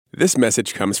This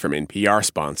message comes from NPR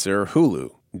sponsor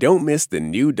Hulu. Don't miss the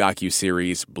new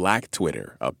docuseries Black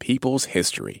Twitter, A People's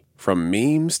History. From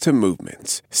memes to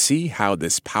movements, see how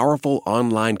this powerful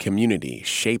online community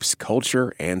shapes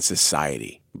culture and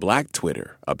society. Black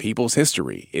Twitter, A People's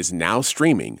History is now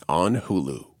streaming on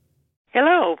Hulu.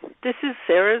 Hello, this is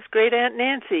Sarah's great-aunt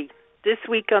Nancy. This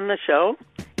week on the show,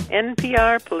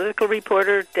 NPR political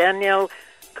reporter Danielle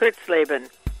Kurtzleben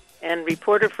and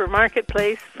reporter for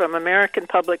Marketplace from American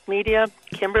Public Media,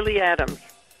 Kimberly Adams.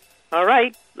 All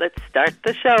right, let's start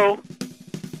the show.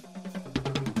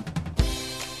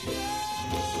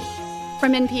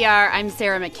 From NPR, I'm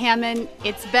Sarah McCammon.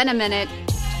 It's been a minute.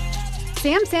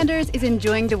 Sam Sanders is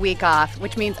enjoying the week off,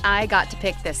 which means I got to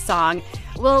pick this song.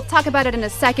 We'll talk about it in a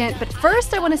second, but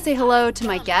first I want to say hello to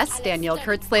my guest, Danielle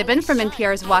Kurtzleben from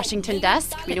NPR's Washington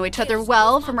desk. We know each other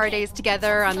well from our days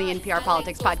together on the NPR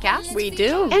Politics podcast. We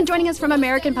do. And joining us from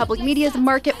American Public Media's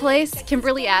Marketplace,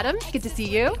 Kimberly Adams. Good to see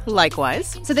you.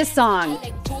 Likewise. So this song,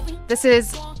 this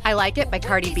is I Like It by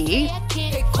Cardi B.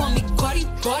 They call me Cardi,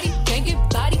 banging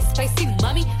body, spicy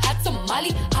mommy, hot tamale,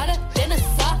 hotter than a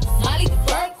Somali.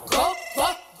 Virgo,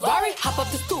 Ferrari, hop up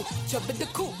the stoop, jump in the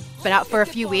coupe. Been out for a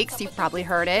few weeks, you've probably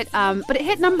heard it. But it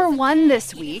hit #1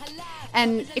 this week.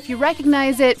 And if you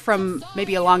recognize it from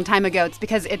maybe a long time ago, it's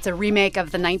because it's a remake of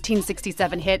the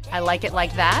 1967 hit I Like It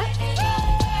Like That.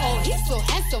 Oh, he's so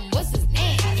handsome, what's his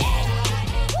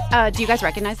name? Do you guys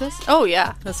recognize this? Oh,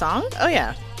 yeah. The song? Oh,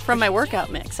 yeah. From my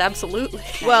workout mix, absolutely.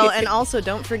 Well, and also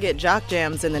don't forget Jock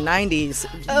Jams in the 90s.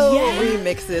 Oh,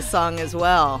 remix this song as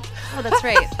well. Oh, that's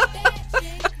right.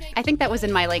 I think that was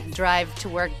in my drive to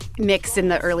work mix in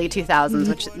the early 2000s,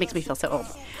 which makes me feel so old.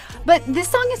 But this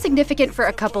song is significant for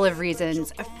a couple of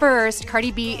reasons. First,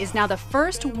 Cardi B is now the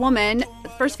first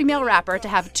female rapper to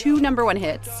have 2 #1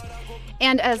 hits.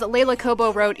 And as Layla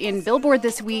Cobo wrote in Billboard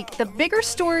this week, the bigger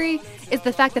story is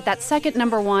the fact that second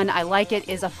 #1, I Like It,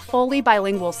 is a fully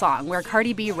bilingual song where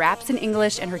Cardi B raps in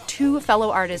English and her 2 fellow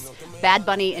artists, Bad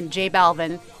Bunny and J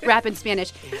Balvin, rap in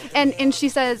Spanish. And she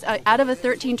says, out of a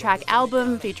 13-track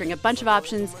album featuring a bunch of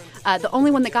options, the only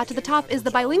one that got to the top is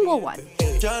the bilingual one.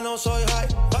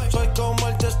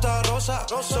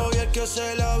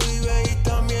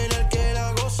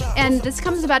 And this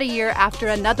comes about a year after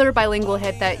another bilingual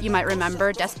hit that you might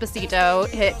remember, Despacito,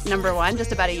 hit #1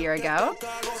 just about a year ago.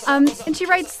 And she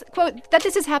writes, quote, that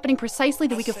this is happening precisely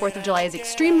the week of 4th of July is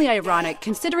extremely ironic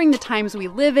considering the times we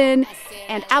live in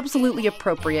and absolutely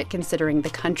appropriate considering the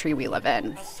country we live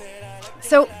in.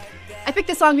 So I picked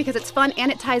this song because it's fun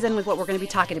and it ties in with what we're going to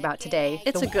be talking about today.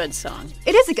 It's a good song.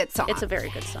 It is a good song. It's a very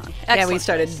good song. Excellent. Yeah, we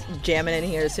started jamming in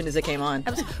here as soon as it came on.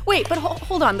 Wait, but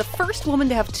hold on. The first woman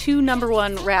to have 2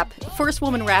 #1 first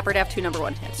woman rapper to have 2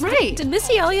 #1 hits. Right. Did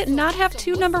Missy Elliott not have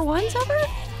 2 #1s ever?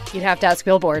 You'd have to ask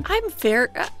Billboard. I'm very,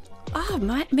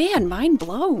 mind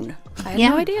blown. I had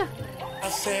no idea. I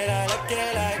said I like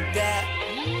it like that.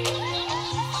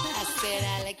 I said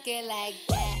I like it like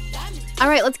that. All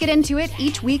right, let's get into it.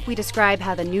 Each week we describe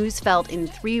how the news felt in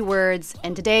 3 words.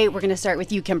 And today we're going to start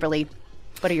with you, Kimberly.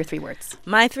 What are your 3 words?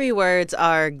 My 3 words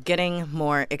are getting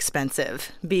more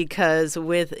expensive because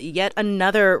with yet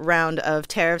another round of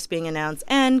tariffs being announced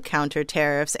and counter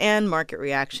tariffs and market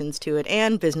reactions to it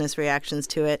and business reactions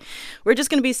to it, we're just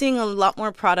going to be seeing a lot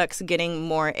more products getting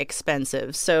more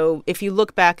expensive. So if you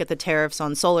look back at the tariffs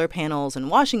on solar panels and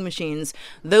washing machines,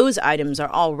 those items are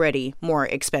already more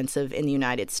expensive in the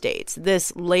United States.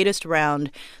 This latest round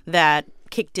that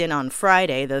kicked in on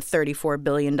Friday, the $34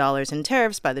 billion in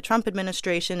tariffs by the Trump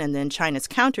administration and then China's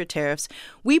counter tariffs,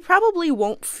 we probably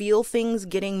won't feel things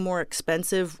getting more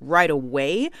expensive right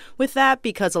away with that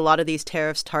because a lot of these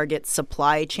tariffs target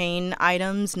supply chain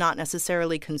items, not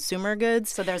necessarily consumer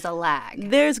goods. So there's a lag.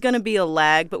 There's going to be a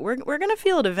lag, but we're going to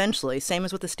feel it eventually, same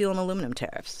as with the steel and aluminum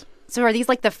tariffs. So are these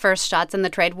the first shots in the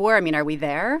trade war? I mean, are we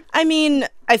there?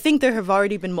 I think there have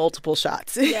already been multiple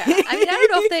shots. Yeah. I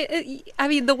don't know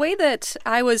if the way that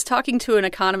I was talking to an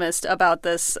economist about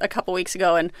this a couple weeks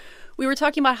ago, and we were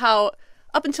talking about how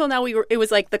up until now it was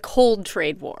the cold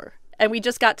trade war. And we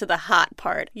just got to the hot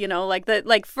part,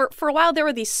 for a while there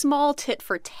were these small tit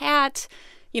for tat,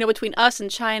 between us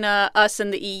and China, us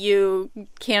and the EU,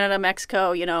 Canada,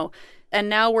 Mexico, And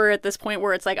now we're at this point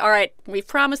where it's all right, we've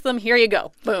promised them, here you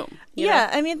go. Boom. You know?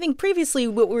 I think previously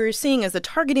what we were seeing is the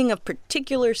targeting of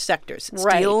particular sectors,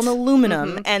 right. Steel and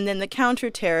aluminum, and then the counter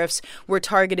tariffs were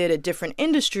targeted at different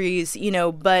industries,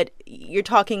 but you're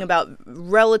talking about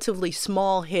relatively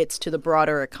small hits to the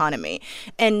broader economy.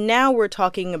 And now we're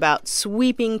talking about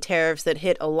sweeping tariffs that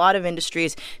hit a lot of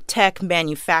industries, tech,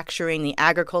 manufacturing, the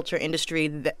agriculture industry,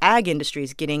 the ag industry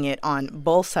is getting it on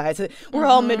both sides. We're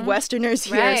all Midwesterners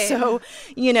here, right. So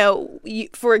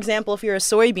for example, if you're a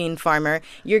soybean farmer,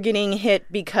 you're getting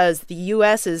hit because the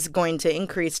U.S. is going to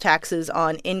increase taxes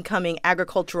on incoming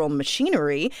agricultural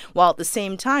machinery, while at the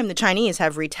same time, the Chinese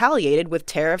have retaliated with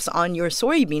tariffs on your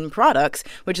soybean products,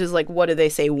 which is like, what do they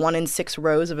say? 1 in 6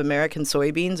 rows of American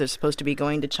soybeans are supposed to be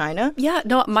going to China? Yeah,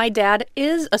 no, my dad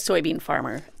is a soybean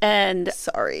farmer. And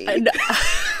sorry.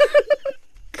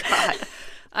 God,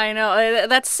 I know.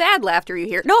 That's sad laughter you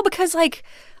hear. No, because, like,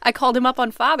 I called him up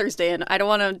on Father's Day, and I don't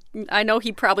want to, I know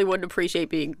he probably wouldn't appreciate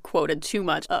being quoted too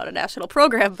much on a national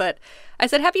program, but I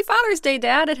said, Happy Father's Day,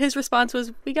 Dad, and his response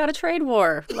was, we got a trade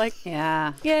war. Like,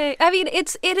 yeah. Yay. I mean,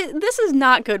 this is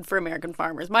not good for American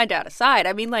farmers, my dad aside.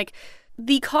 I mean, like,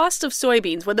 the cost of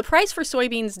soybeans, when the price for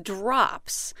soybeans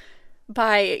drops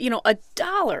by,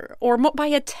 $1 or by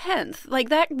a tenth, like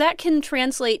that can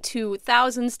translate to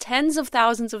thousands, tens of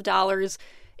thousands of dollars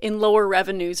in lower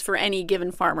revenues for any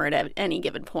given farmer at any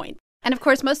given point. And of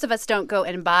course, most of us don't go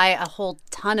and buy a whole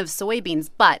ton of soybeans,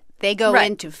 but they go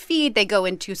into feed, they go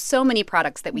into so many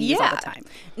products that we use all the time.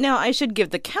 Now, I should give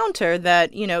the counter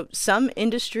that, some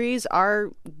industries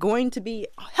are going to be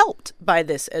helped by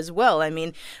this as well. I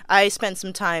mean, I spent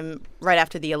some time right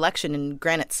after the election in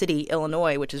Granite City,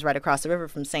 Illinois, which is right across the river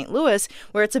from St. Louis,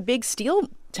 where it's a big steel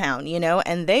town,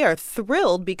 and they are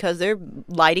thrilled because they're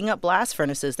lighting up blast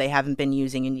furnaces they haven't been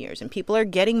using in years, and people are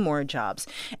getting more jobs.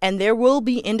 And there will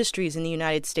be industries in the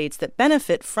United States that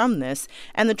benefit from this.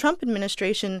 And the Trump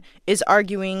administration is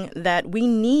arguing that we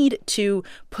need to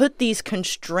put these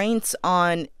constraints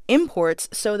on imports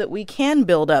so that we can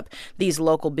build up these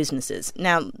local businesses.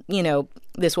 Now,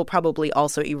 this will probably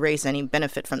also erase any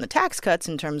benefit from the tax cuts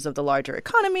in terms of the larger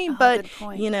economy, but,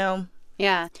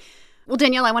 Yeah. Well,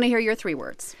 Danielle, I want to hear your 3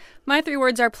 words. My 3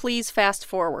 words are please fast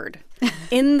forward.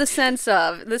 In the sense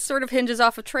of, this sort of hinges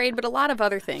off of trade, but a lot of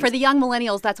other things. For the young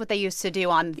millennials, that's what they used to do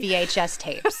on VHS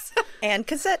tapes. And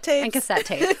cassette tapes. What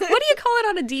do you call it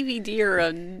on a DVD or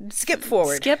a... Skip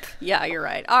forward. Skip? Yeah, you're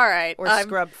right. All right. Or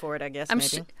scrub forward, I guess,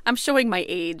 maybe. I'm showing my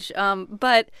age.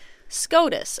 But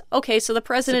SCOTUS. Okay, so the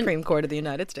president... Supreme Court of the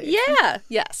United States. Yeah,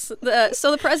 yes.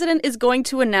 So the president is going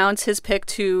to announce his pick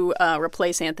to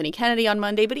replace Anthony Kennedy on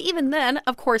Monday. But even then,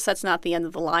 of course, that's not the end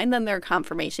of the line. Then there are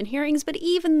confirmation hearings. But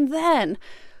even then,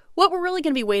 what we're really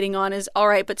going to be waiting on is, all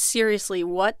right, but seriously,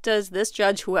 what does this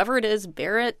judge, whoever it is,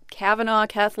 Barrett, Kavanaugh,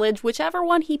 Kethledge, whichever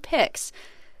one he picks,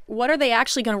 what are they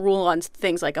actually going to rule on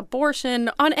things like abortion,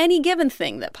 on any given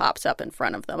thing that pops up in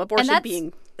front of them? Abortion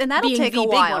being... And that'll take a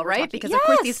while, right? Because, of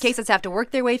course, these cases have to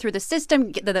work their way through the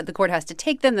system. The court has to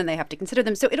take them, then they have to consider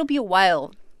them. So it'll be a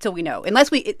while till we know,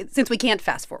 since we can't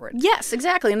fast forward. Yes,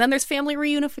 exactly. And then there's family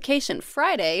reunification.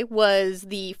 Friday was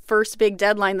the first big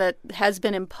deadline that has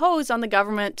been imposed on the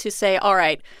government to say, all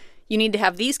right, you need to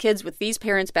have these kids with these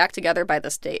parents back together by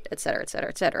this date, et cetera, et cetera,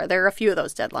 et cetera. There are a few of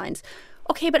those deadlines.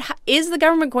 Okay, but is the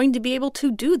government going to be able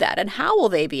to do that? And how will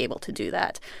they be able to do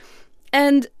that?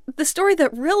 And the story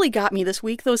that really got me this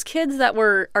week, those kids that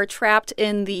are trapped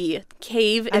in the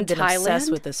cave in Thailand. I've been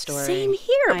obsessed with this story. Same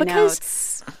here. I know,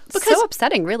 it's so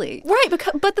upsetting, really. Right,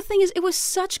 but the thing is, it was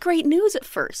such great news at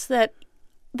first that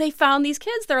they found these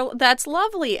kids. That's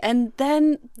lovely. And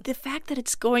then the fact that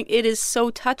it is so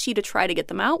touchy to try to get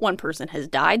them out. One person has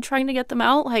died trying to get them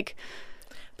out.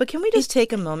 But can we just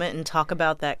take a moment and talk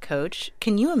about that coach?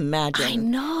 Can you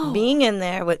imagine being in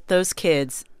there with those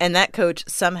kids and that coach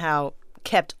somehow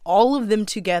kept all of them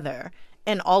together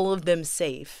and all of them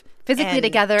safe? Physically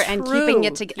together and keeping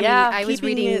it together. Yeah, I was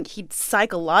reading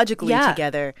psychologically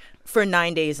together for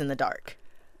 9 days in the dark.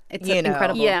 It's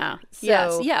incredible. Yeah.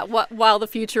 Yes. While the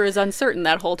future is uncertain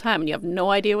that whole time and you have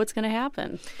no idea what's going to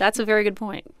happen. That's a very good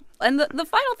point. And the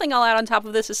final thing I'll add on top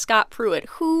of this is Scott Pruitt,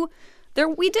 who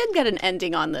we did get an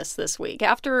ending on this week.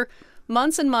 After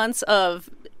months and months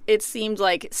of, it seemed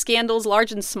like, scandals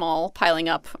large and small piling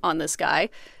up on this guy,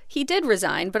 he did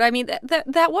resign. But I mean, that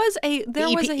was a...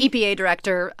 EPA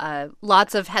director,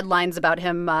 lots of headlines about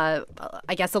him, I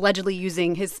guess, allegedly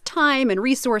using his time and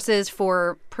resources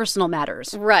for personal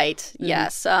matters. Right,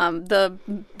 yes.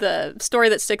 The story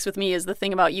that sticks with me is the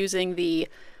thing about using the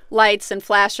lights and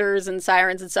flashers and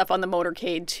sirens and stuff on the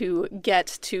motorcade to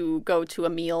get to go to a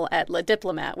meal at Le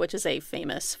Diplomat, which is a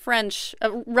famous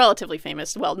relatively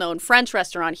famous, well-known French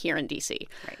restaurant here in D.C.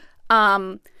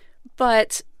 Right.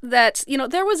 But that,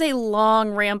 there was a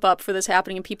long ramp up for this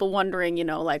happening and people wondering,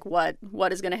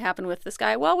 what is going to happen with this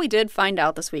guy? Well, we did find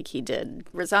out this week he did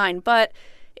resign, but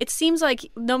it seems like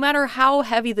no matter how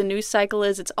heavy the news cycle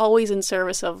is, it's always in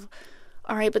service of,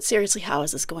 all right, but seriously, how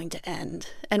is this going to end?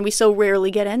 And we so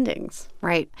rarely get endings.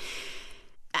 Right.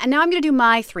 And now I'm going to do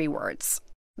my 3 words.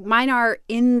 Mine are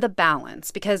in the balance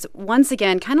because, once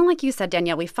again, kind of like you said,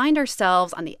 Danielle, we find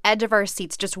ourselves on the edge of our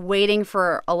seats just waiting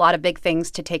for a lot of big things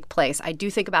to take place. I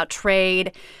do think about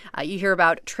trade. You hear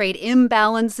about trade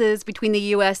imbalances between the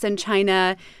U.S. and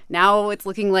China. Now it's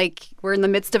looking like we're in the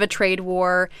midst of a trade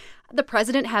war. The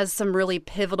president has some really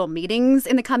pivotal meetings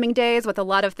in the coming days with a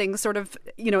lot of things sort of,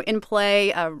 in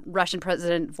play. Russian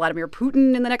President Vladimir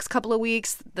Putin in the next couple of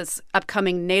weeks, this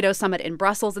upcoming NATO summit in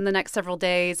Brussels in the next several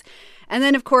days. And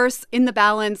then, of course, in the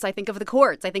balance, I think of the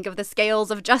courts. I think of the scales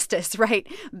of justice, right?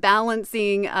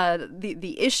 Balancing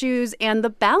the issues and the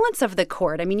balance of the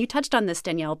court. I mean, you touched on this,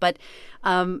 Danielle, but,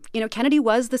 Kennedy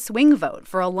was the swing vote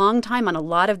for a long time on a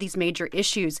lot of these major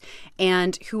issues.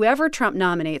 And whoever Trump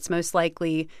nominates, most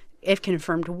likely, if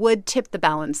confirmed, would tip the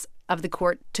balance of the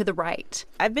court to the right.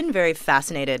 I've been very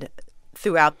fascinated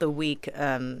throughout the week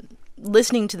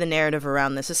listening to the narrative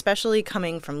around this, especially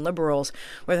coming from liberals,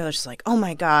 where they're just like, oh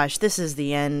my gosh, this is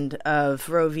the end of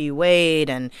Roe v. Wade,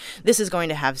 and this is going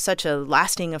to have such a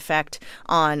lasting effect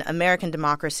on American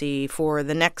democracy for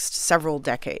the next several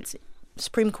decades.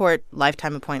 Supreme Court,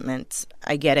 lifetime appointments,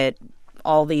 I get it.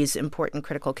 All these important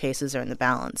critical cases are in the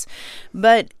balance.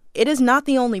 But it is not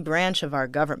the only branch of our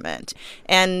government.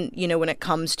 And, when it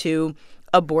comes to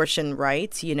abortion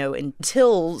rights,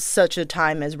 until such a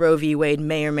time as Roe v. Wade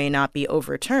may or may not be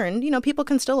overturned, people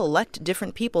can still elect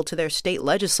different people to their state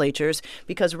legislatures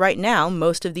because right now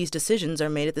most of these decisions are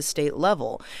made at the state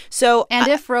level. So, and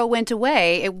if Roe went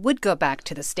away, it would go back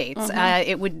to the states.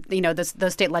 It would,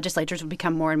 those state legislatures would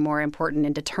become more and more important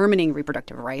in determining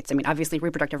reproductive rights. I mean, obviously,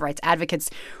 reproductive rights advocates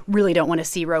really don't want to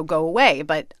see Roe go away.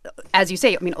 But as you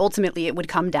say, ultimately, it would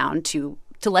come down to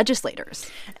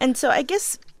legislators. And so I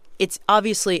guess it's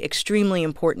obviously extremely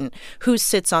important who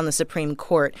sits on the Supreme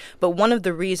Court. But one of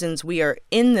the reasons we are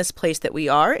in this place that we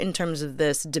are in terms of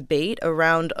this debate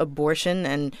around abortion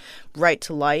and right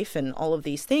to life and all of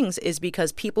these things is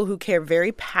because people who care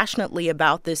very passionately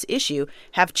about this issue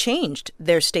have changed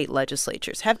their state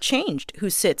legislatures, have changed who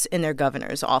sits in their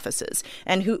governor's offices,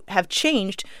 and who have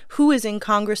changed who is in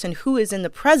Congress and who is in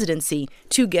the presidency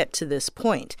to get to this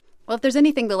point. Well, if there's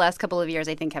anything the last couple of years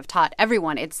I think have taught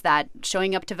everyone, it's that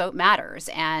showing up to vote matters.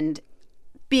 And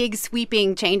big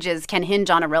sweeping changes can hinge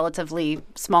on a relatively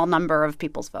small number of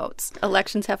people's votes.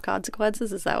 Elections have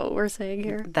consequences? Is that what we're saying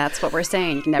here? That's what we're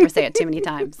saying. You can never say it too many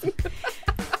times.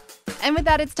 And with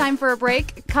that, it's time for a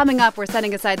break. Coming up, we're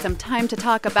setting aside some time to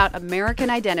talk about American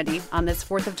identity on this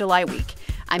 4th of July week.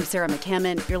 I'm Sarah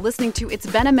McCammon. You're listening to It's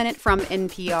Been a Minute from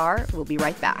NPR. We'll be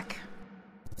right back.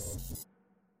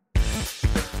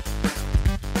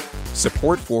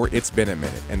 Support for It's Been a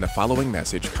Minute and the following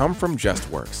message come from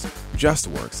JustWorks.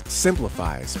 JustWorks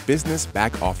simplifies business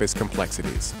back office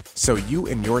complexities so you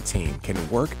and your team can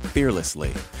work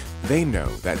fearlessly. They know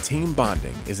that team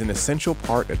bonding is an essential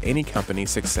part of any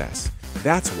company's success.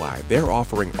 That's why they're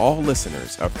offering all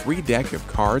listeners a free deck of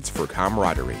cards for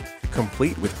camaraderie,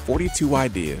 complete with 42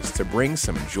 ideas to bring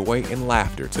some joy and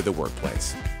laughter to the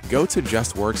workplace. Go to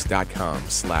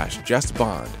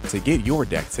justworks.com/justbond to get your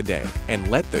deck today and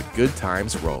let the good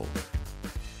times roll.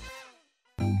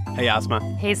 Hey, Asma.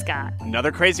 Hey, Scott.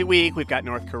 Another crazy week. We've got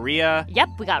North Korea. Yep,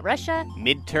 we got Russia.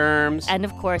 Midterms. And,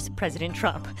 of course, President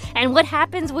Trump. And what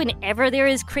happens whenever there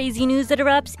is crazy news that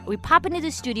erupts? We pop into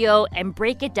the studio and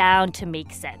break it down to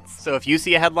make sense. So if you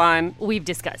see a headline, we've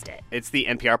discussed it. It's the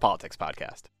NPR Politics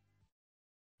Podcast.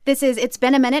 This is It's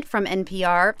Been a Minute from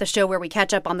NPR, the show where we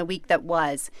catch up on the week that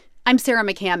was. I'm Sarah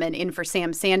McCammon, in for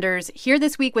Sam Sanders, here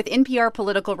this week with NPR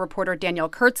political reporter Danielle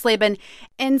Kurtzleben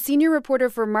and senior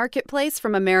reporter for Marketplace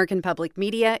from American Public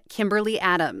Media, Kimberly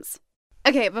Adams.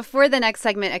 Okay, before the next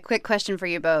segment, a quick question for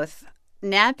you both.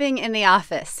 Napping in the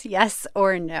office, yes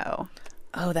or no?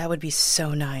 Oh, that would be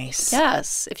so nice.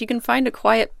 Yes, if you can find a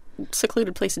quiet,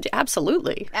 secluded place to do.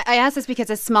 Absolutely. I ask this because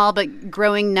a small but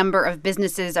growing number of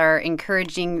businesses are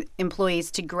encouraging employees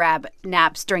to grab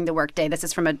naps during the workday. This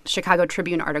is from a Chicago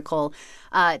Tribune article.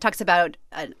 It talks about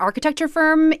an architecture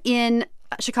firm in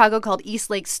Chicago called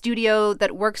Eastlake Studio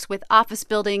that works with office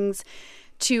buildings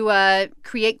to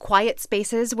create quiet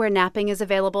spaces where napping is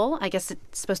available. I guess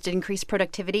it's supposed to increase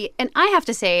productivity. And I have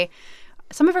to say,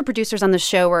 some of our producers on the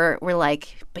show were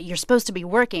like, but you're supposed to be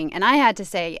working. And I had to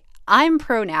say, I'm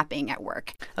pro-napping at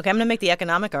work. Okay, I'm going to make the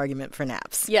economic argument for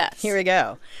naps. Yes. Here we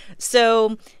go.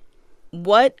 So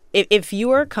what if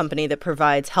you are a company that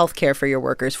provides health care for your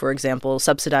workers, for example,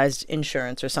 subsidized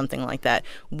insurance or something like that,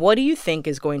 what do you think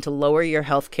is going to lower your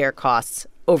health care costs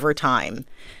over time?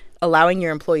 allowing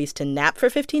your employees to nap for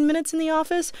 15 minutes in the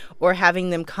office or having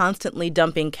them constantly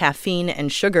dumping caffeine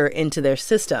and sugar into their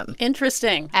system?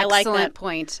 Interesting. I like that.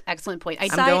 Excellent point. I'm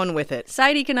going with it.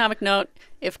 Side economic note,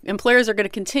 if employers are going to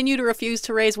continue to refuse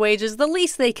to raise wages, the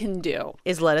least they can do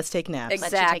is let us take naps.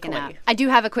 Exactly. Let you take a nap. I do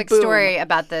have a quick story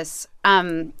about this.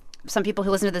 Some people who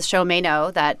listen to this show may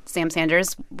know that Sam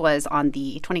Sanders was on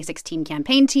the 2016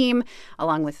 campaign team,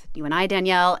 along with you and I,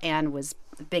 Danielle, and was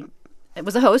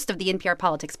a host of the NPR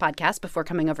Politics podcast before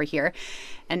coming over here.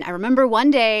 And I remember one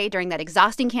day during that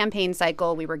exhausting campaign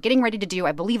cycle, we were getting ready to do,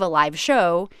 I believe, a live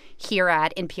show here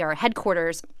at NPR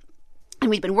headquarters.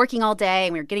 And we'd been working all day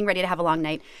and we were getting ready to have a long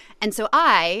night. And so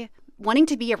I, wanting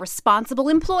to be a responsible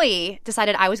employee,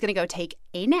 decided I was going to go take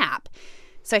a nap.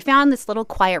 So I found this little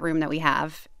quiet room that we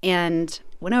have and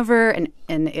went over and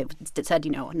it said,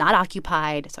 not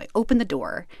occupied. So I opened the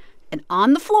door and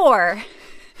on the floor,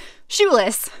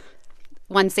 shoeless,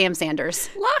 one Sam Sanders.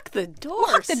 Lock the door.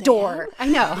 Lock the door. I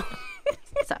know.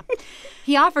 So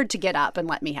he offered to get up and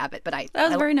let me have it, but that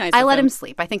was very nice. I of let him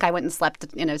sleep. I think I went and slept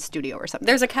in a studio or something.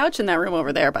 There's a couch in that room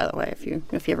over there, by the way, if you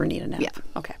ever need a nap. Yeah.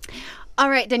 Okay. All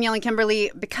right, Danielle and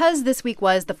Kimberly, because this week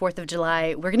was the 4th of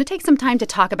July, we're going to take some time to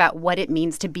talk about what it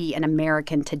means to be an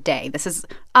American today. This has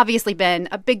obviously been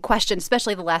a big question,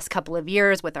 especially the last couple of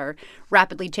years with our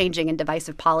rapidly changing and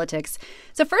divisive politics.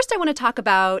 So first, I want to talk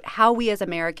about how we as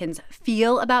Americans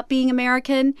feel about being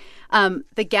American.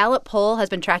 The Gallup poll has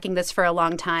been tracking this for a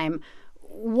long time.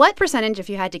 What percentage, if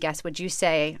you had to guess, would you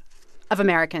say of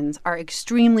Americans are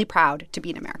extremely proud to be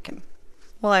an American?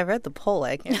 Well, I read the poll.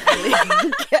 I can't really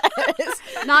guess.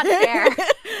 Not fair.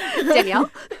 Danielle?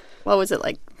 What was it,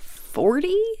 like 40?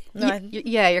 No,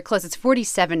 yeah, you're close. It's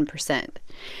 47%.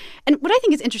 And what I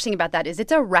think is interesting about that is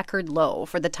it's a record low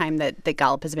for the time that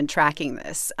Gallup has been tracking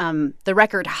this. The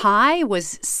record high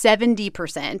was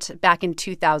 70% back in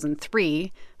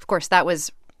 2003. Of course, that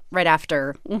was right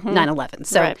after 9/11.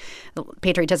 So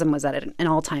patriotism was at an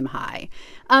all-time high.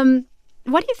 Why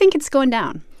do you think it's going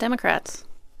down? Democrats.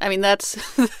 I mean, that's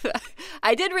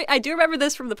I do remember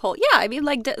this from the poll. Yeah, I mean,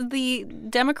 like the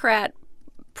Democrat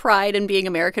pride in being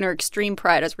American, or extreme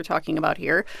pride, as we're talking about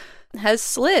here, has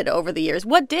slid over the years.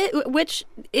 Which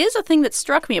is a thing that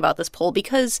struck me about this poll,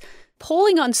 because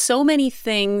polling on so many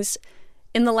things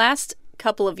in the last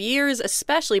couple of years,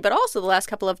 especially, but also the last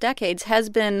couple of decades,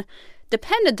 has been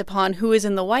dependent upon who is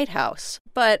in the White House.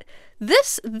 But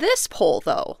this poll,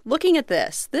 though, looking at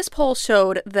this poll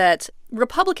showed that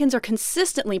Republicans are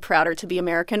consistently prouder to be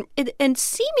American, and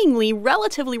seemingly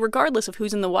relatively regardless of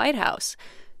who's in the White House,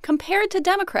 compared to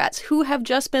Democrats, who have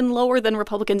just been lower than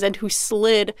Republicans and who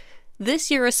slid this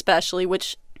year especially,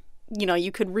 which,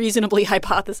 you could reasonably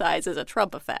hypothesize as a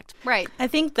Trump effect. Right. I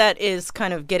think that is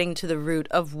kind of getting to the root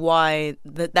of why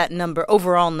that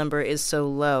overall number is so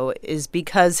low, is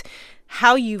because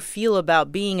how you feel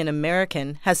about being an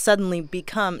American has suddenly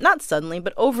become, not suddenly,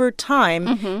 but over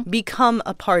time, become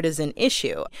a partisan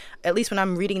issue. At least when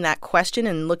I'm reading that question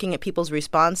and looking at people's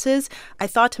responses, I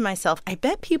thought to myself, I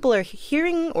bet people are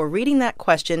hearing or reading that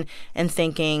question and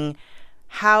thinking,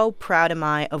 how proud am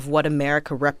I of what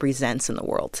America represents in the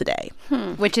world today?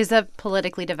 Which is a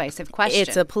politically divisive question.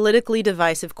 It's a politically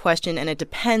divisive question, and it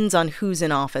depends on who's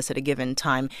in office at a given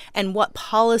time and what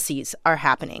policies are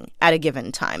happening at a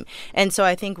given time. And so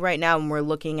I think right now, when we're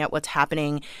looking at what's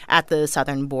happening at the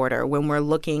southern border, when we're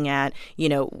looking at,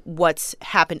 what's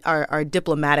happened, our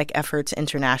diplomatic efforts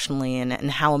internationally,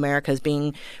 and how America is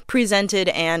being presented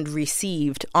and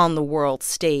received on the world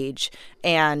stage,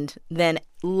 and then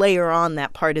layer on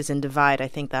that partisan divide, I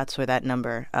think that's where that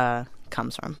number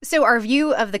comes from. So our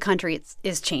view of the country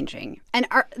is changing, and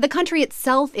the country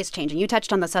itself is changing. You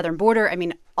touched on the southern border. I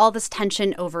mean, all this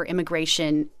tension over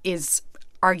immigration is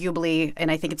arguably,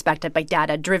 and I think it's backed up by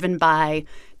data, driven by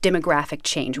demographic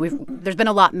change. There's been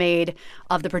a lot made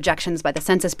of the projections by the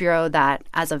Census Bureau that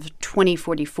as of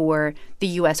 2044, the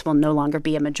U.S. will no longer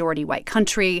be a majority white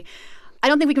country. I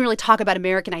don't think we can really talk about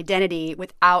American identity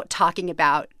without talking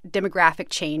about demographic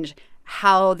change,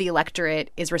 how the electorate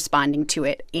is responding to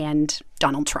it, and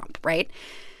Donald Trump, right?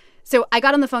 So I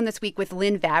got on the phone this week with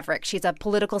Lynn Vavreck. She's a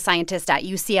political scientist at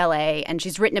UCLA, and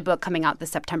she's written a book coming out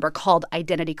this September called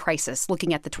Identity Crisis,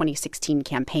 looking at the 2016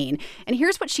 campaign. And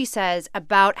here's what she says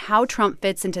about how Trump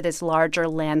fits into this larger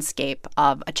landscape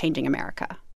of a changing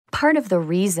America. Part of the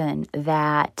reason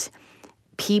that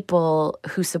people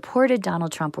who supported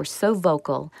Donald Trump were so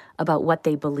vocal about what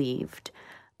they believed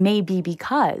may be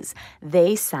because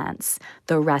they sense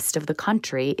the rest of the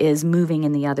country is moving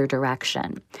in the other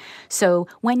direction. So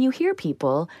when you hear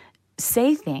people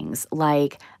say things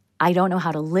like, I don't know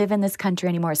how to live in this country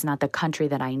anymore, it's not the country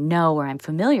that I know or I'm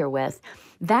familiar with,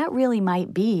 that really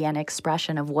might be an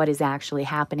expression of what is actually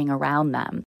happening around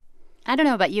them. I don't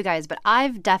know about you guys, but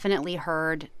I've definitely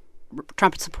heard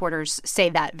Trump supporters say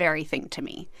that very thing to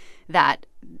me, that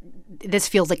this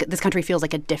country feels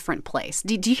like a different place.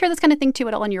 Do you hear this kind of thing too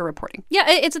at all in your reporting? Yeah,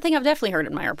 it's a thing I've definitely heard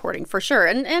in my reporting for sure.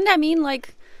 And I mean,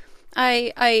 like,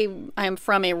 I am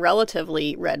from a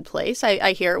relatively red place.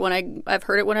 I hear it I've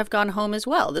heard it when I've gone home as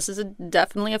well. This is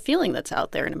definitely a feeling that's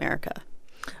out there in America.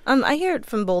 I hear it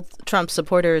from both Trump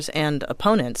supporters and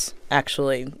opponents,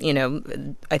 actually. You know,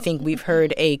 I think we've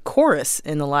heard a chorus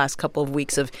in the last couple of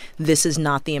weeks of "This is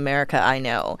not the America I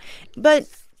know." But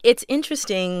it's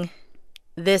interesting,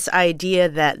 this idea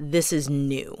that this is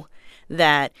new,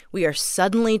 that we are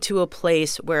suddenly to a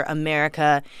place where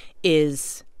America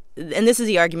is... And this is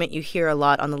the argument you hear a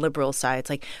lot on the liberal side. It's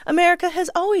like, America has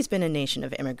always been a nation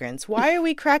of immigrants. Why are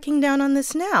we cracking down on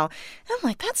this now? And I'm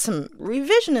like, that's some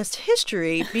revisionist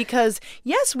history, because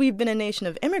yes, we've been a nation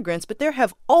of immigrants, but there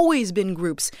have always been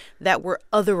groups that were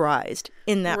otherized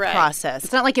in that process.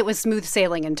 It's not like it was smooth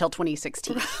sailing until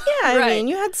 2016. Yeah, I mean,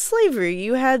 you had slavery,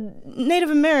 you had Native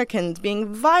Americans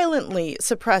being violently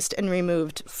suppressed and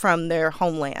removed from their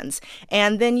homelands.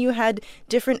 And then you had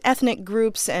different ethnic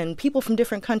groups and people from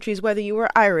different countries, whether you were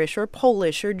Irish or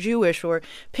Polish or Jewish or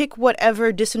pick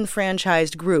whatever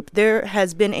disenfranchised group. There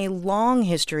has been a long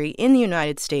history in the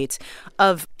United States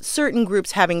of certain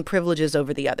groups having privileges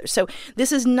over the others. So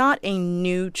this is not a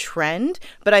new trend,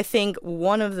 but I think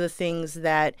one of the things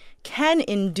that can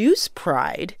induce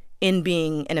pride in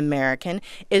being an American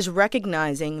is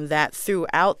recognizing that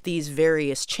throughout these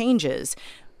various changes,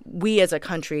 we as a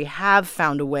country have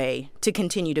found a way to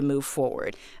continue to move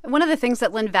forward. One of the things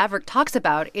that Lynn Vavreck talks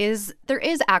about is there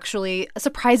is actually a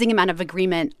surprising amount of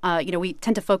agreement. We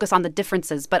tend to focus on the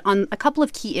differences, but on a couple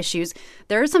of key issues,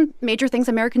 there are some major things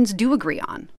Americans do agree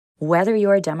on. Whether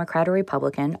you're a Democrat or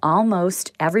Republican,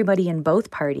 almost everybody in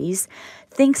both parties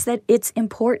thinks that it's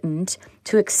important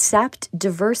to accept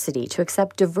diversity, to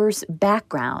accept diverse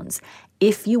backgrounds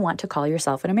if you want to call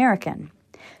yourself an American.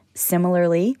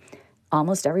 Similarly,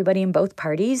 almost everybody in both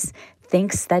parties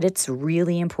thinks that it's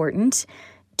really important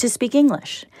to speak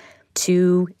English,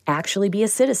 to actually be a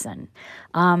citizen,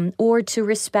 or to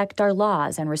respect our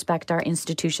laws and respect our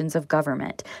institutions of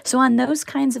government. So on those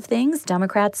kinds of things,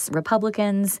 Democrats,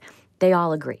 Republicans, they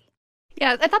all agree.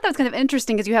 Yeah, I thought that was kind of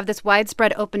interesting because you have this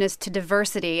widespread openness to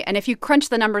diversity. And if you crunch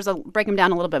the numbers, I'll break them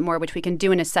down a little bit more, which we can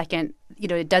do in a second.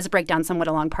 It does break down somewhat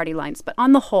along party lines. But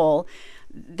on the whole,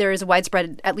 there is a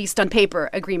widespread, at least on paper,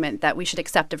 agreement that we should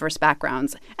accept diverse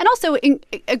backgrounds. And also,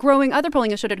 other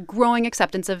polling has showed a growing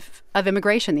acceptance of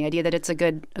immigration, the idea that it's a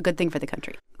good thing for the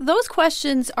country. Those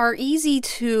questions are easy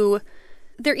to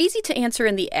answer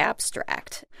in the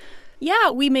abstract. Yeah,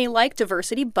 we may like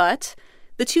diversity, but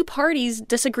the two parties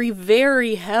disagree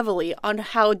very heavily on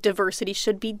how diversity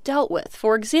should be dealt with.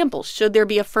 For example, should there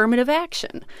be affirmative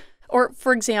action? Or,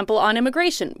 for example, on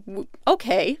immigration.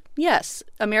 Okay, yes,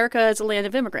 America is a land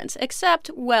of immigrants, except,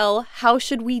 well, how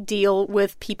should we deal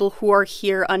with people who are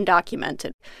here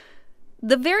undocumented?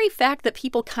 The very fact that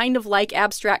people kind of like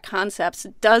abstract concepts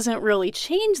doesn't really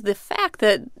change the fact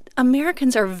that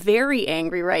Americans are very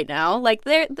angry right now. Like,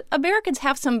 Americans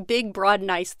have some big, broad,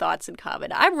 nice thoughts in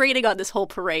common. I'm rating on this whole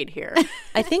parade here.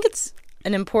 I think it's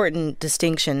an important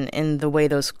distinction in the way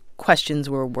those questions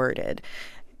were worded,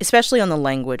 especially on the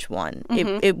language one.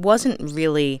 Mm-hmm. It wasn't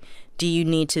really, do you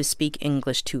need to speak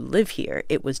English to live here?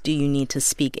 It was, do you need to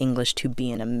speak English to be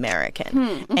an American?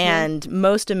 Mm-hmm. And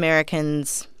most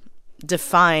Americans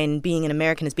define being an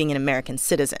American as being an American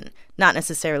citizen, not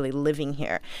necessarily living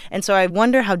here. And so I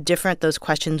wonder how different those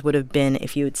questions would have been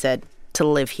if you had said to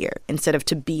live here instead of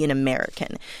to be an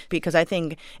American. Because I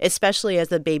think, especially as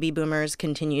the baby boomers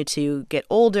continue to get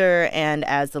older and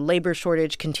as the labor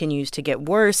shortage continues to get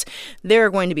worse, there are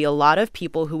going to be a lot of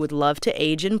people who would love to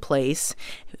age in place,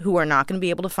 who are not going to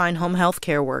be able to find home health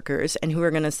care workers, and who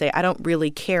are going to say, I don't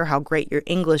really care how great your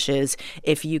English is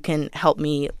if you can help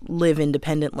me live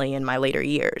independently in my later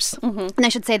years. Mm-hmm. And I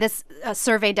should say this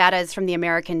survey data is from the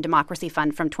American Democracy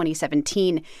Fund from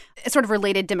 2017. A sort of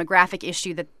related demographic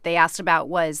issue that they asked about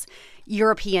was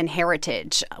European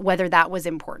heritage, whether that was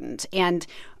important. And,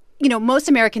 most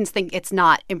Americans think it's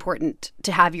not important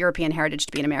to have European heritage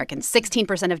to be an American.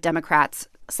 16% of Democrats,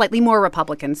 slightly more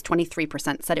Republicans,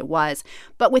 23% said it was.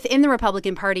 But within the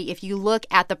Republican Party, if you look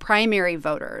at the primary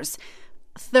voters,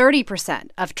 30%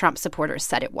 of Trump supporters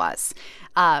said it was,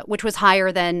 which was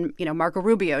higher than Marco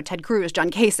Rubio, Ted Cruz,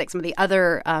 John Kasich, some of the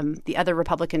other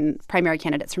Republican primary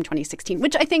candidates from 2016.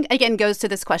 Which I think again goes to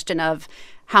this question of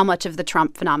how much of the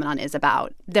Trump phenomenon is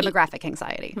about demographic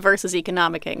anxiety versus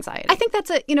economic anxiety. I think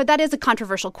that is a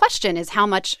controversial question: is how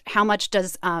much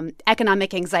does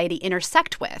economic anxiety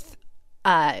intersect with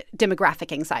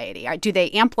demographic anxiety? Do they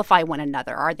amplify one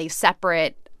another? Are they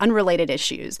separate, unrelated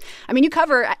issues? I mean, you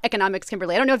cover economics,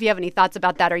 Kimberly. I don't know if you have any thoughts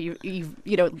about that, or you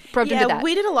probed into that. Yeah,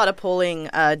 we did a lot of polling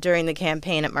during the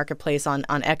campaign at Marketplace on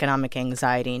economic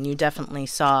anxiety, and you definitely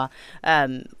saw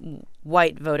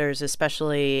white voters,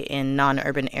 especially in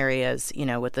non-urban areas,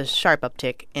 with a sharp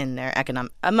uptick in their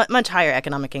much higher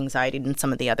economic anxiety than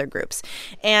some of the other groups.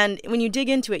 And when you dig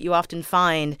into it, you often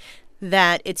find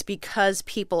that it's because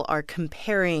people are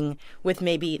comparing with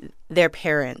maybe their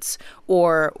parents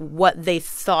or what they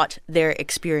thought their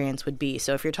experience would be.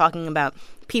 So if you're talking about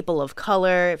people of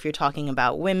color, if you're talking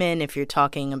about women, if you're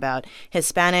talking about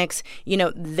Hispanics,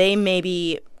 they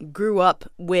maybe grew up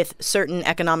with certain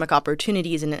economic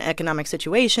opportunities in an economic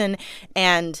situation,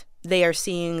 and they are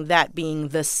seeing that being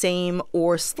the same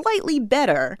or slightly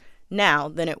better now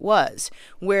than it was.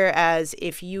 Whereas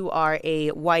if you are a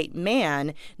white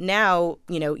man, now,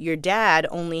 your dad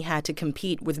only had to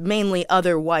compete with mainly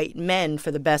other white men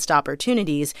for the best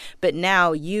opportunities, but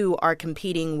now you are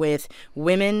competing with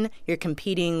women, you're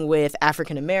competing with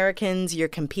African Americans, you're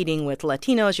competing with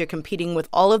Latinos, you're competing with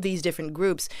all of these different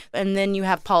groups. And then you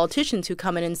have politicians who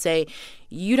come in and say,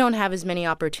 you don't have as many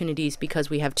opportunities because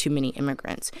we have too many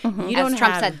immigrants. Mm-hmm. As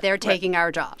Trump said, they're taking our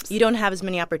jobs. You don't have as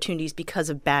many opportunities because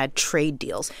of bad trade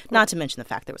deals, not to mention the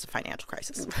fact there was a financial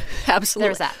crisis. Absolutely.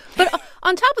 There's that. But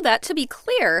on top of that, to be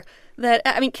clear,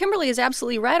 Kimberly is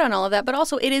absolutely right on all of that, but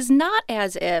also it is not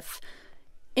as if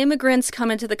immigrants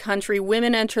come into the country,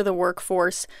 women enter the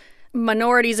workforce,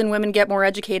 minorities and women get more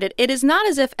educated. It is not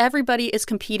as if everybody is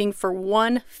competing for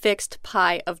one fixed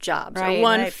pie of jobs or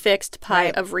one fixed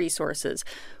pie of resources.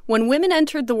 When women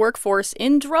entered the workforce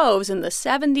in droves in the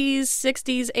 70s,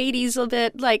 60s, 80s, a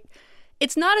bit,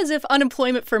 it's not as if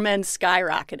unemployment for men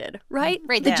skyrocketed, right?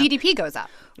 Right. The GDP goes up.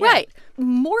 Right.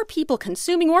 More people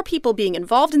consuming, more people being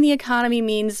involved in the economy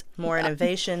means more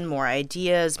innovation, more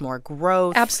ideas, more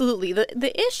growth. Absolutely.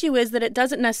 The issue is that it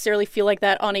doesn't necessarily feel like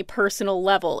that on a personal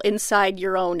level inside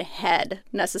your own head,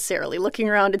 necessarily, looking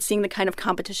around and seeing the kind of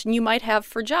competition you might have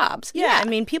for jobs. Yeah,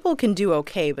 people can do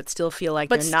okay, but still feel like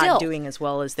they're not doing as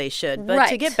well as they should. But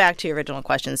to get back to your original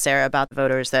question, Sarah, about the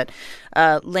voters that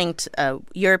linked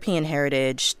European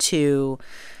heritage to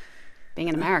being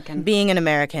an American.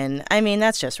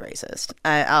 That's just racist.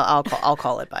 I'll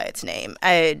call it by its name.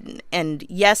 And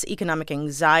yes, economic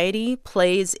anxiety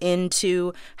plays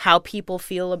into how people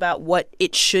feel about what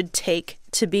it should take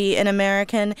to be an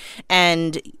American.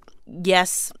 And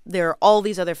yes, there are all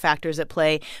these other factors at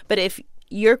play. But if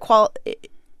you're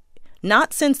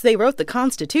not since they wrote the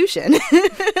Constitution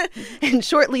and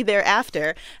shortly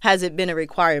thereafter has it been a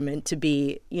requirement to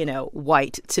be,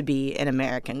 white to be an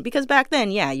American. Because back then,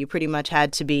 you pretty much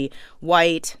had to be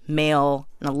white, male,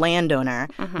 and a landowner.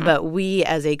 Mm-hmm. But we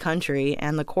as a country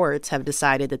and the courts have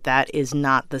decided that is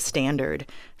not the standard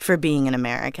for being an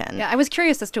American. Yeah, I was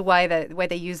curious as to why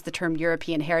they use the term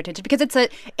European heritage, because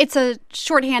it's a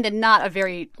shorthand and not a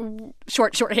very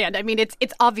shorthand.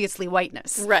 It's obviously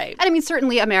whiteness. Right. And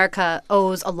certainly America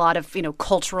owes a lot of,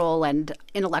 intellectual and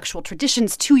intellectual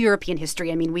traditions to European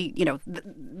history. We,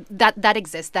 that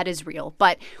exists, that is real.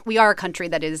 But we are a country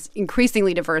that is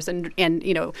increasingly diverse and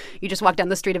you just walk down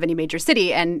the street of any major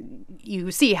city and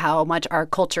you see how much our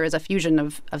culture is a fusion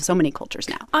of so many cultures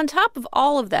now. On top of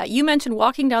all of that, you mentioned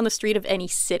walking down the street of any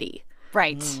city.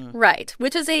 Right. Right,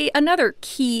 which is another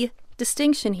key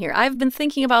distinction here. I've been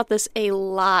thinking about this a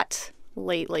lot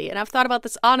lately, and I've thought about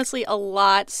this honestly a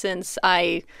lot since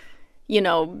I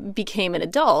became an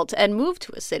adult and moved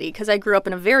to a city, because I grew up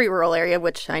in a very rural area,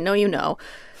 which I know you know.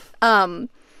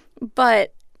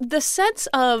 But the sense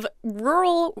of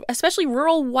rural, especially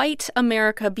rural white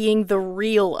America being the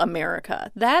real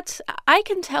America, I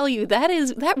can tell you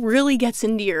that really gets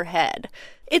into your head.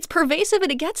 It's pervasive,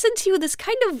 and it gets into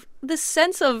this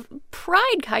sense of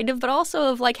pride, but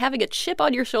also of having a chip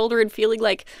on your shoulder and feeling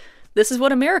like this is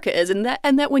what America is, and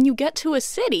that when you get to a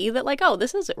city that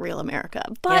this isn't real America.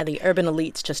 But the urban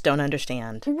elites just don't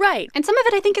understand. Right. And some of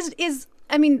it I think is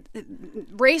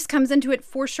race comes into it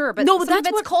for sure, but some of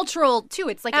it's cultural too.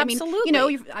 It's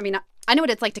absolutely. I know what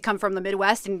it's like to come from the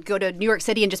Midwest and go to New York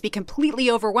City and just be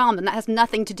completely overwhelmed. And that has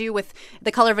nothing to do with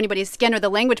the color of anybody's skin or the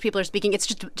language people are speaking. It's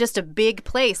just a big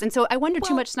place. And so I wonder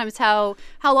too much sometimes how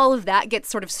all of that gets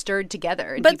sort of stirred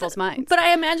together in people's minds. But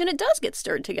I imagine it does get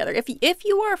stirred together. If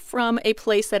you are from a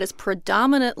place that is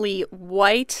predominantly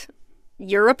white,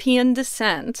 European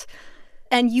descent,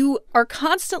 and you are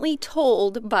constantly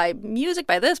told by music,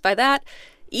 by this, by that,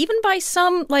 even by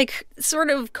some, like, sort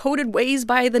of coded ways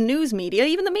by the news media,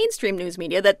 even the mainstream news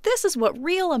media, that this is what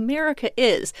real America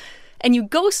is. And you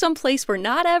go someplace where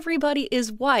not everybody is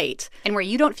white. And where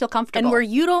you don't feel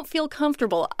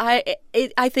comfortable. I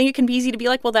think it can be easy to be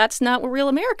like, well, that's not what real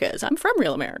America is. I'm from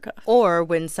real America. Or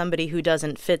when somebody who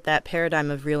doesn't fit that paradigm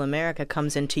of real America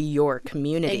comes into your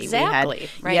community. Exactly.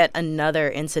 We had yet another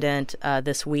incident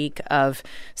this week of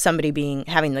somebody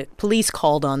having the police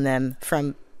called on them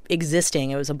from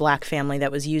existing. It was a black family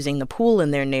that was using the pool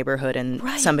in their neighborhood, and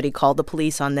somebody called the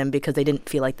police on them because they didn't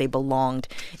feel like they belonged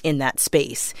in that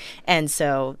space. And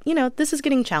so, this is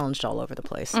getting challenged all over the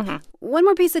place. Mm-hmm. One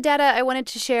more piece of data I wanted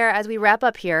to share as we wrap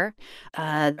up here.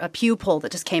 A Pew poll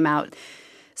that just came out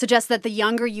suggests that the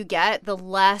younger you get, the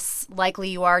less likely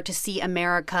you are to see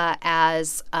America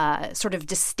as sort of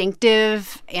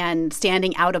distinctive and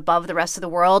standing out above the rest of the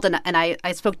world. And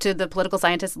I spoke to the political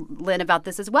scientist Lynn about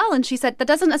this as well, and she said that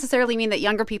doesn't necessarily mean that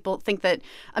younger people think that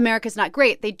America's not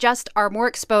great. They just are more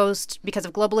exposed because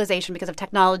of globalization, because of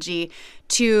technology,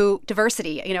 to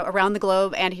diversity, around the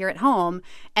globe and here at home.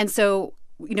 And so,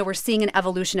 we're seeing an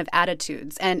evolution of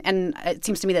attitudes. And it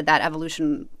seems to me that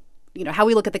evolution, how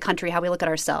we look at the country, how we look at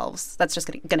ourselves, that's just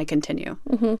going to continue.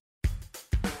 Mm-hmm.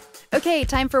 Okay,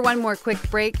 time for one more quick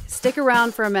break. Stick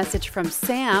around for a message from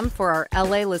Sam for our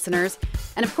LA listeners.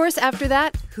 And of course, after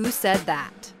that, Who Said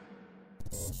That?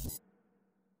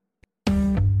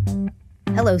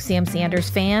 Hello, Sam Sanders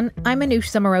fan. I'm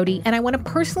Anoush Samarodi, and I want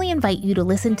to personally invite you to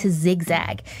listen to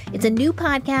Zigzag. It's a new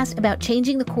podcast about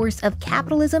changing the course of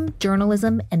capitalism,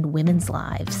 journalism, and women's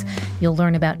lives. You'll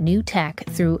learn about new tech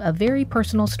through a very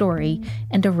personal story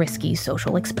and a risky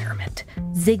social experiment.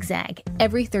 Zigzag,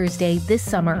 every Thursday this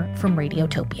summer from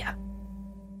Radiotopia.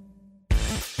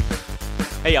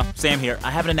 Hey, y'all. Sam here. I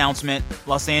have an announcement.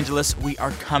 Los Angeles, we are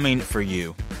coming for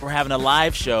you. We're having a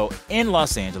live show in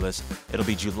Los Angeles. It'll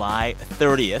be July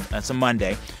 30th. That's a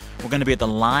Monday. We're going to be at the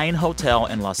Line Hotel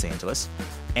in Los Angeles.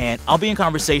 And I'll be in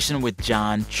conversation with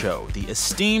John Cho, the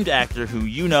esteemed actor who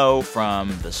you know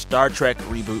from the Star Trek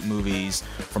reboot movies,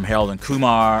 from Harold and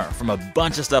Kumar, from a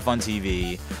bunch of stuff on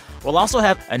TV. We'll also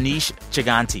have Anish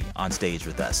Chaganty on stage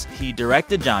with us. He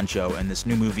directed John Cho in this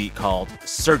new movie called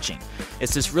Searching.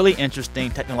 It's this really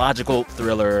interesting technological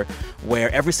thriller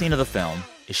where every scene of the film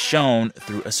is shown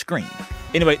through a screen.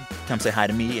 Anyway, come say hi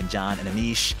to me and John and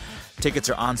Anish. Tickets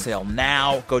are on sale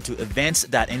now. Go to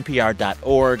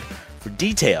events.npr.org for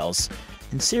details.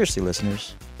 And seriously,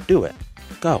 listeners, do it.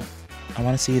 Go. I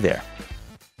want to see you there.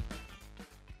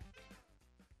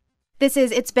 This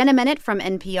is It's Been a Minute from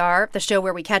NPR, the show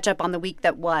where we catch up on the week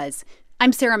that was.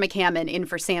 I'm Sarah McCammon, in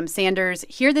for Sam Sanders,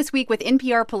 here this week with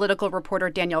NPR political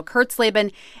reporter Danielle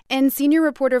Kurtzleben and senior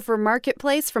reporter for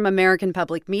Marketplace from American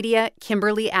Public Media,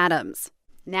 Kimberly Adams.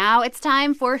 Now it's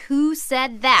time for Who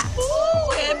Said That?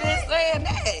 Ooh, and they're saying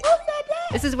that. Who said that?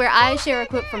 This is where I share a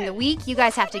quote from the week. You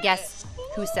guys have to guess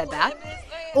who said that,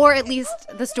 or at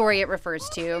least the story it refers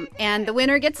to. And the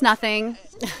winner gets nothing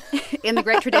in the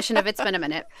great tradition of It's Been a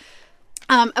Minute.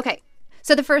 Okay,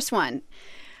 so the first one.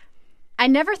 I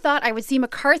never thought I would see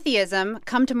McCarthyism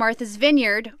come to Martha's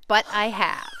Vineyard, but I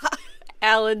have.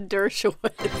 Alan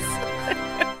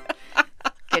Dershowitz.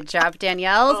 Good job,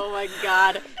 Danielle. Oh, my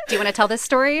God. Do you want to tell this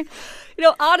story?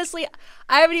 Honestly,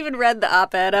 I haven't even read the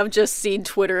op-ed. I've just seen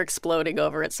Twitter exploding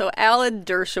over it. So Alan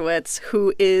Dershowitz,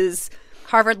 who is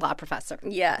Harvard law professor.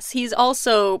 Yes, he's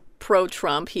also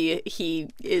pro-Trump. He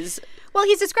is... Well,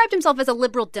 he's described himself as a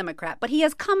liberal Democrat, but he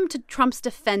has come to Trump's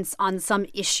defense on some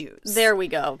issues. There we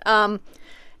go. Alan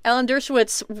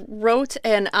Dershowitz wrote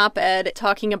an op-ed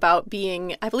talking about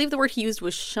being, I believe the word he used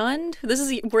was shunned. This is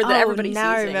the word that everybody's using.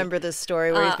 Now I remember this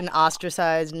story where he's been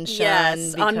ostracized and shunned.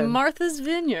 Yes, on Martha's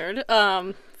Vineyard.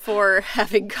 For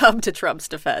having come to Trump's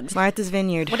defense. Martha's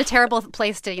Vineyard. What a terrible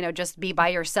place to, just be by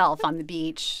yourself on the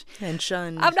beach. And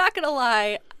shunned. I'm not going to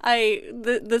lie.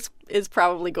 This is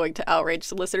probably going to outrage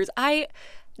some listeners. I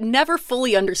never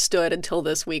fully understood until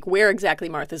this week where exactly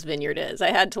Martha's Vineyard is. I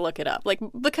had to look it up.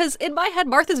 Because in my head,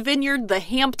 Martha's Vineyard, the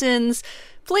Hamptons,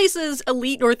 places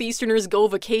elite Northeasterners go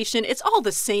vacation, it's all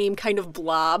the same kind of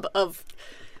blob of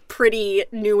pretty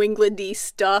New England-y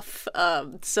stuff.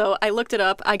 So I looked it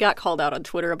up. I got called out on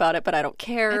Twitter about it, but I don't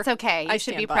care. It's okay. You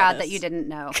should be proud that you didn't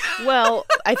know. Well,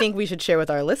 I think we should share with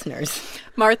our listeners.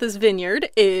 Martha's Vineyard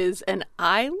is an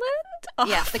island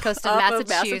the coast of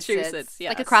Massachusetts. Yes.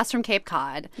 Like across from Cape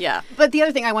Cod. Yeah. But the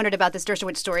other thing I wondered about this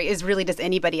Dershowitz story is really, does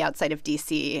anybody outside of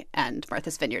D.C. and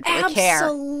Martha's Vineyard really care?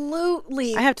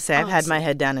 Absolutely. I have to say, I've had my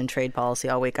head down in trade policy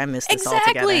all week. I missed this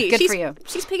altogether. Good for you.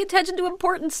 She's paying attention to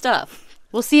important stuff.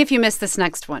 We'll see if you missed this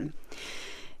next one.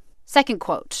 Second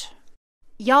quote.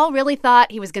 Y'all really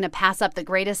thought he was going to pass up the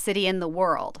greatest city in the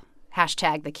world.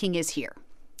 Hashtag the king is here.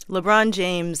 LeBron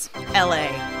James, L.A.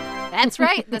 That's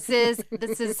right. This is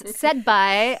said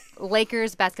by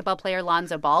Lakers basketball player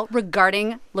Lonzo Ball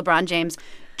regarding LeBron James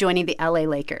joining the LA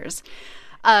Lakers.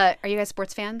 Are you guys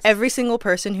sports fans? Every single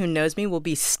person who knows me will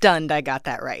be stunned I got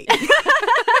that right.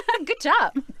 Good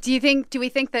job. Do we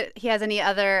think that he has any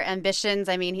other ambitions?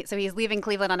 I mean, so he's leaving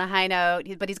Cleveland on a high note,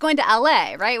 but he's going to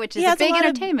LA, right? Which is a big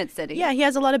entertainment city. Yeah, he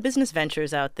has a lot of business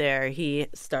ventures out there. He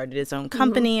started his own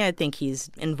company. Mm-hmm. I think he's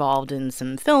involved in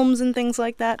some films and things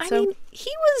like that. I mean,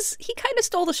 he kind of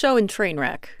stole the show in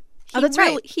Trainwreck. That's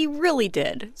right. He really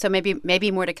did. So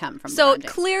maybe more to come from So LeBron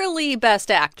James. Clearly Best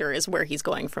Actor is where he's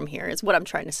going from here, is what I'm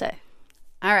trying to say.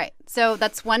 All right. So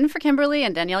that's one for Kimberly,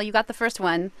 and Danielle, you got the first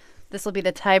one. This will be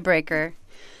the tiebreaker.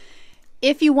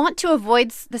 If you want to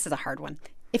avoid, this is a hard one.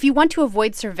 If you want to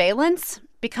avoid surveillance,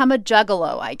 become a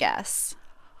juggalo, I guess.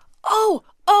 Oh,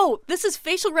 this is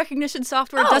facial recognition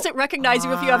software. It doesn't recognize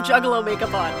you if you have juggalo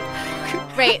makeup on.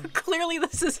 Right. Clearly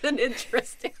this is an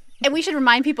interesting. And we should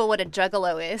remind people what a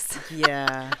juggalo is.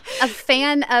 Yeah. A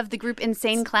fan of the group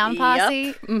Insane Clown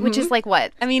Posse, which is like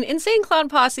what? I mean, Insane Clown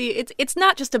Posse, it's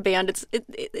not just a band,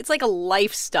 it's like a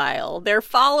lifestyle. Their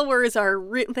followers are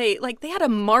they had a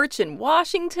march in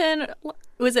Washington.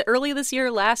 Was it early this year,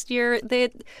 last year?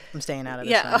 I'm staying out of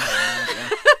this. Yeah.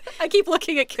 I keep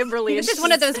looking at Kimberly. It's just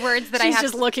one of those words that she's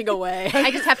just looking away.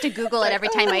 I just have to Google it every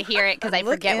time I hear it because I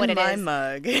forget what it is. Look in my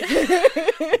mug.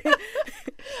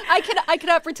 I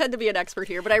cannot pretend to be an expert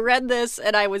here, but I read this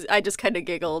and I just kind of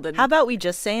giggled. And how about we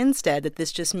just say instead that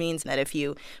this just means that if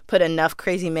you put enough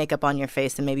crazy makeup on your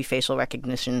face, then maybe facial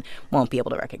recognition won't be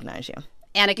able to recognize you.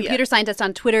 And a computer scientist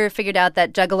on Twitter figured out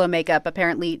that juggalo makeup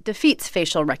apparently defeats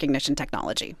facial recognition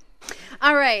technology.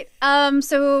 All right.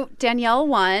 So Danielle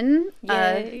won.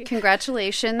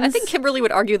 Congratulations. I think Kimberly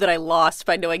would argue that I lost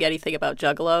by knowing anything about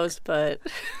juggalos, but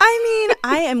I mean,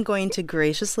 I am going to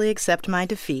graciously accept my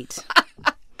defeat.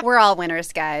 We're all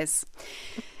winners, guys.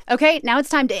 Okay, now it's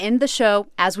time to end the show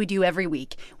as we do every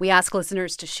week. We ask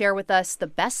listeners to share with us the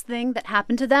best thing that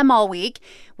happened to them all week.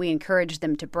 We encourage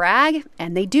them to brag,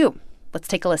 and they do. Let's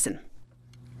take a listen.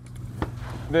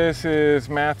 This is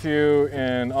Matthew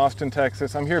in Austin,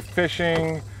 Texas. I'm here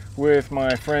fishing with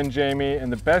my friend Jamie,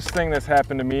 and the best thing that's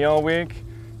happened to me all week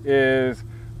is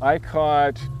I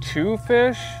caught 2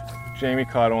 fish. Jamie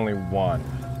caught only 1.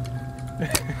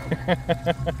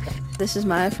 This is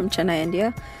Maya from Chennai,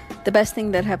 India. The best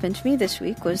thing that happened to me this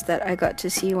week was that I got to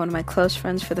see one of my close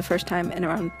friends for the first time in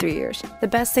around 3 years. The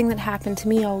best thing that happened to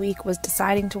me all week was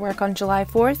deciding to work on July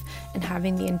 4th and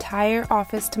having the entire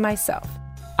office to myself.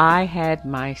 I had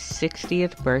my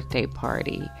 60th birthday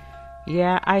party.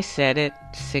 Yeah, I said it,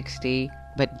 60,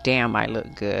 but damn, I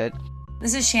look good.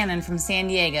 This is Shannon from San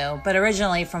Diego, but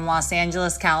originally from Los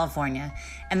Angeles, California.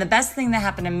 And the best thing that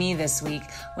happened to me this week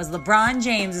was LeBron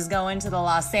James is going to the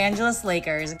Los Angeles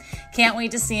Lakers. Can't wait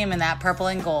to see him in that purple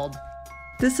and gold.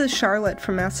 This is Charlotte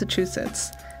from Massachusetts.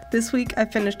 This week I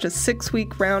finished a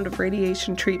 6-week round of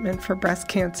radiation treatment for breast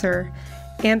cancer,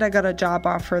 and I got a job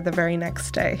offer the very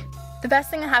next day. The best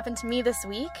thing that happened to me this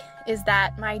week is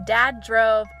that my dad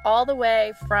drove all the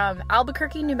way from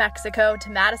Albuquerque, New Mexico to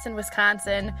Madison,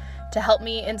 Wisconsin to help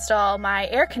me install my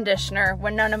air conditioner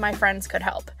when none of my friends could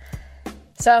help.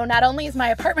 So not only is my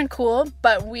apartment cool,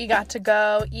 but we got to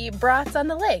go eat brats on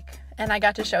the lake, and I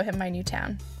got to show him my new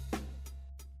town.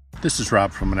 This is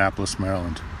Rob from Annapolis,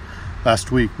 Maryland.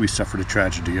 Last week we suffered a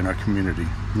tragedy in our community,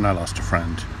 and I lost a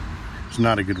friend. It was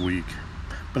not a good week.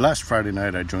 But last Friday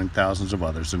night, I joined thousands of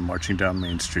others in marching down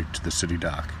Main Street to the city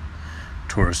dock.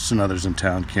 Tourists and others in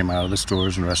town came out of the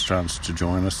stores and restaurants to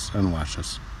join us and watch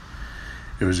us.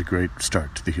 It was a great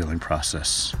start to the healing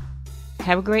process.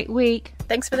 Have a great week.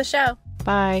 Thanks for the show.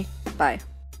 Bye. Bye.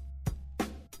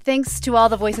 Thanks to all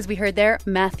the voices we heard there: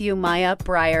 Matthew, Maya,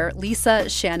 Briar, Lisa,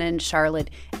 Shannon, Charlotte,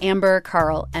 Amber,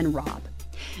 Carl, and Rob.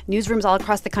 Newsrooms all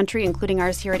across the country, including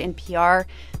ours here at NPR,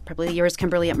 probably yours,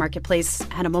 Kimberly, at Marketplace,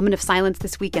 had a moment of silence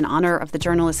this week in honor of the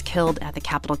journalists killed at the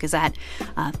Capitol Gazette.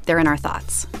 They're in our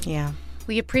thoughts. Yeah.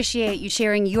 We appreciate you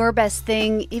sharing your best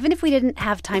thing, even if we didn't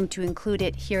have time to include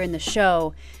it here in the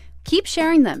show. Keep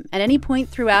sharing them. At any point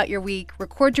throughout your week,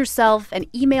 record yourself and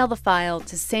email the file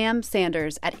to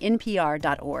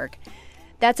samsanders@npr.org.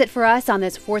 That's it for us on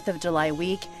this 4th of July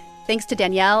week. Thanks to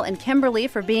Danielle and Kimberly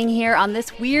for being here on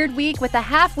this weird week with a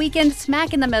half weekend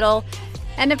smack in the middle.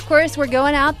 And of course, we're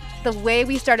going out the way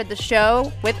we started the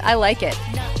show with I Like It.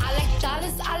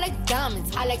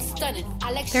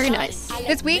 Very nice.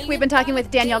 This week, we've been talking with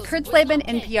Danielle Kurtzleben,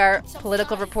 NPR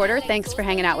political reporter. Thanks for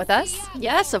hanging out with us.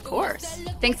 Yes, of course.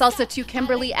 Thanks also to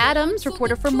Kimberly Adams,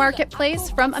 reporter for Marketplace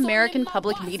from American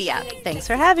Public Media. Thanks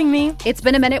for having me. It's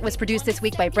Been a Minute was produced this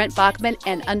week by Brent Bachman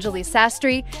and Anjali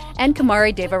Sastry and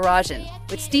Kumari Devarajan,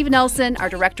 with Steve Nelson, our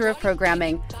director of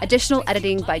programming, additional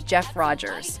editing by Jeff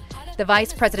Rogers. The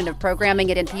vice president of programming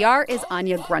at NPR is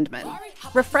Anya Grundmann.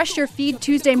 Refresh your feed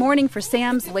Tuesday morning for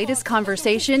Sam's latest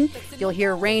conversation. You'll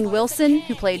hear Rainn Wilson,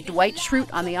 who played Dwight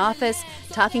Schrute on The Office,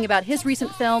 talking about his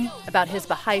recent film, about his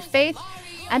Baha'i faith,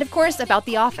 and of course, about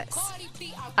The Office.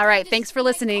 All right, thanks for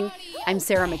listening. I'm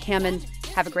Sarah McCammon.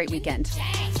 Have a great weekend.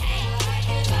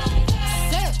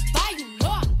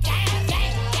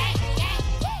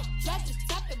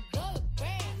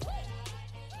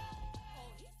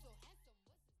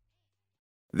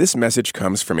 This message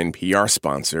comes from NPR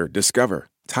sponsor Discover.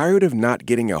 Tired of not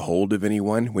getting a hold of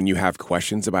anyone when you have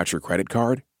questions about your credit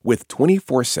card? With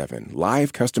 24/7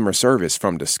 live customer service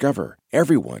from Discover,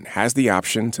 everyone has the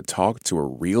option to talk to a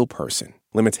real person.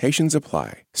 Limitations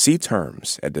apply. See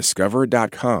terms at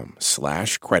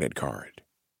discover.com/creditcard.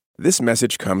 This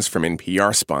message comes from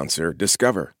NPR sponsor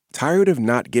Discover. Tired of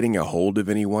not getting a hold of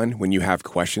anyone when you have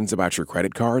questions about your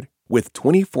credit card? With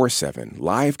 24/7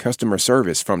 live customer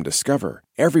service from Discover,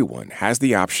 everyone has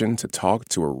the option to talk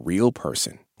to a real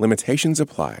person. Limitations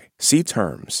apply. See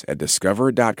terms at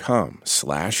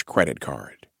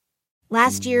discover.com/creditcard.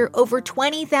 Last year, over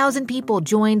 20,000 people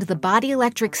joined the Body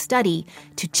Electric study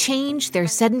to change their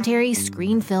sedentary,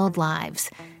 screen-filled lives.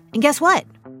 And guess what?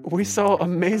 We saw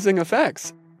amazing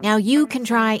effects. Now you can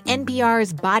try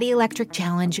NPR's Body Electric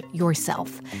Challenge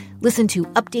yourself. Listen to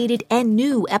updated and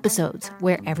new episodes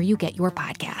wherever you get your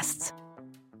podcasts.